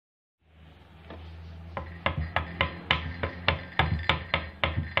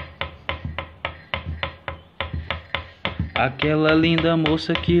Aquela linda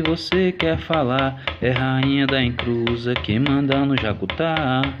moça que você quer falar é Rainha da Encruza que manda no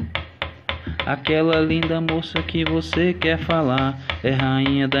Jacutá. Aquela linda moça que você quer falar é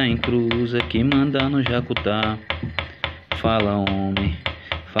Rainha da Encruza que manda no Jacutá. Fala homem,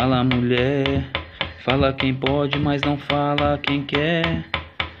 fala mulher, fala quem pode, mas não fala quem quer.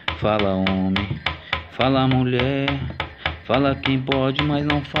 Fala homem, fala mulher, fala quem pode, mas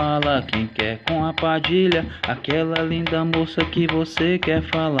não fala quem quer. Com a Padilha, aquela linda moça que você quer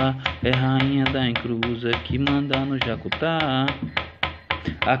falar é Rainha da Encruza que manda no Jacutá.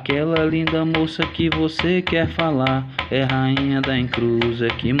 Aquela linda moça que você quer falar é Rainha da Encruza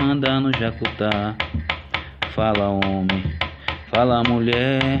que manda no Jacutá. Fala homem, fala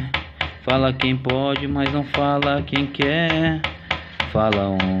mulher, fala quem pode, mas não fala quem quer. Fala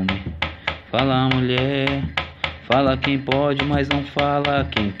homem, fala mulher, fala quem pode, mas não fala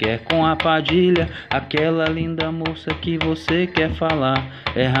quem quer. Com a Padilha, aquela linda moça que você quer falar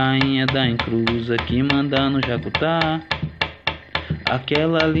é Rainha da Encruza que manda no Jacutá.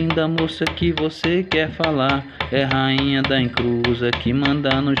 Aquela linda moça que você quer falar é Rainha da Encruza que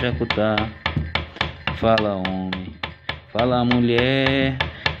manda no Jacutá. Fala homem, fala mulher,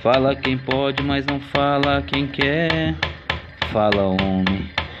 fala quem pode, mas não fala quem quer. Fala homem,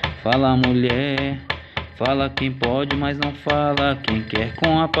 fala mulher, fala quem pode, mas não fala quem quer.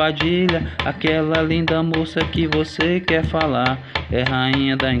 Com a Padilha, aquela linda moça que você quer falar é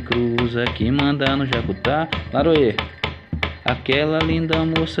Rainha da Encruza que manda no Jacutá. Laroê. Aquela linda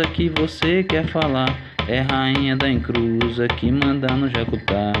moça que você quer falar é Rainha da Encruza que manda no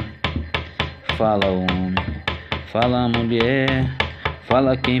Jacutá. Fala homem, fala mulher,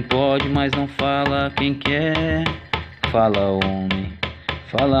 fala quem pode, mas não fala quem quer. Fala homem,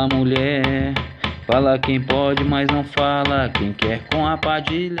 fala mulher, fala quem pode, mas não fala quem quer. Com a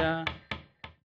Padilha.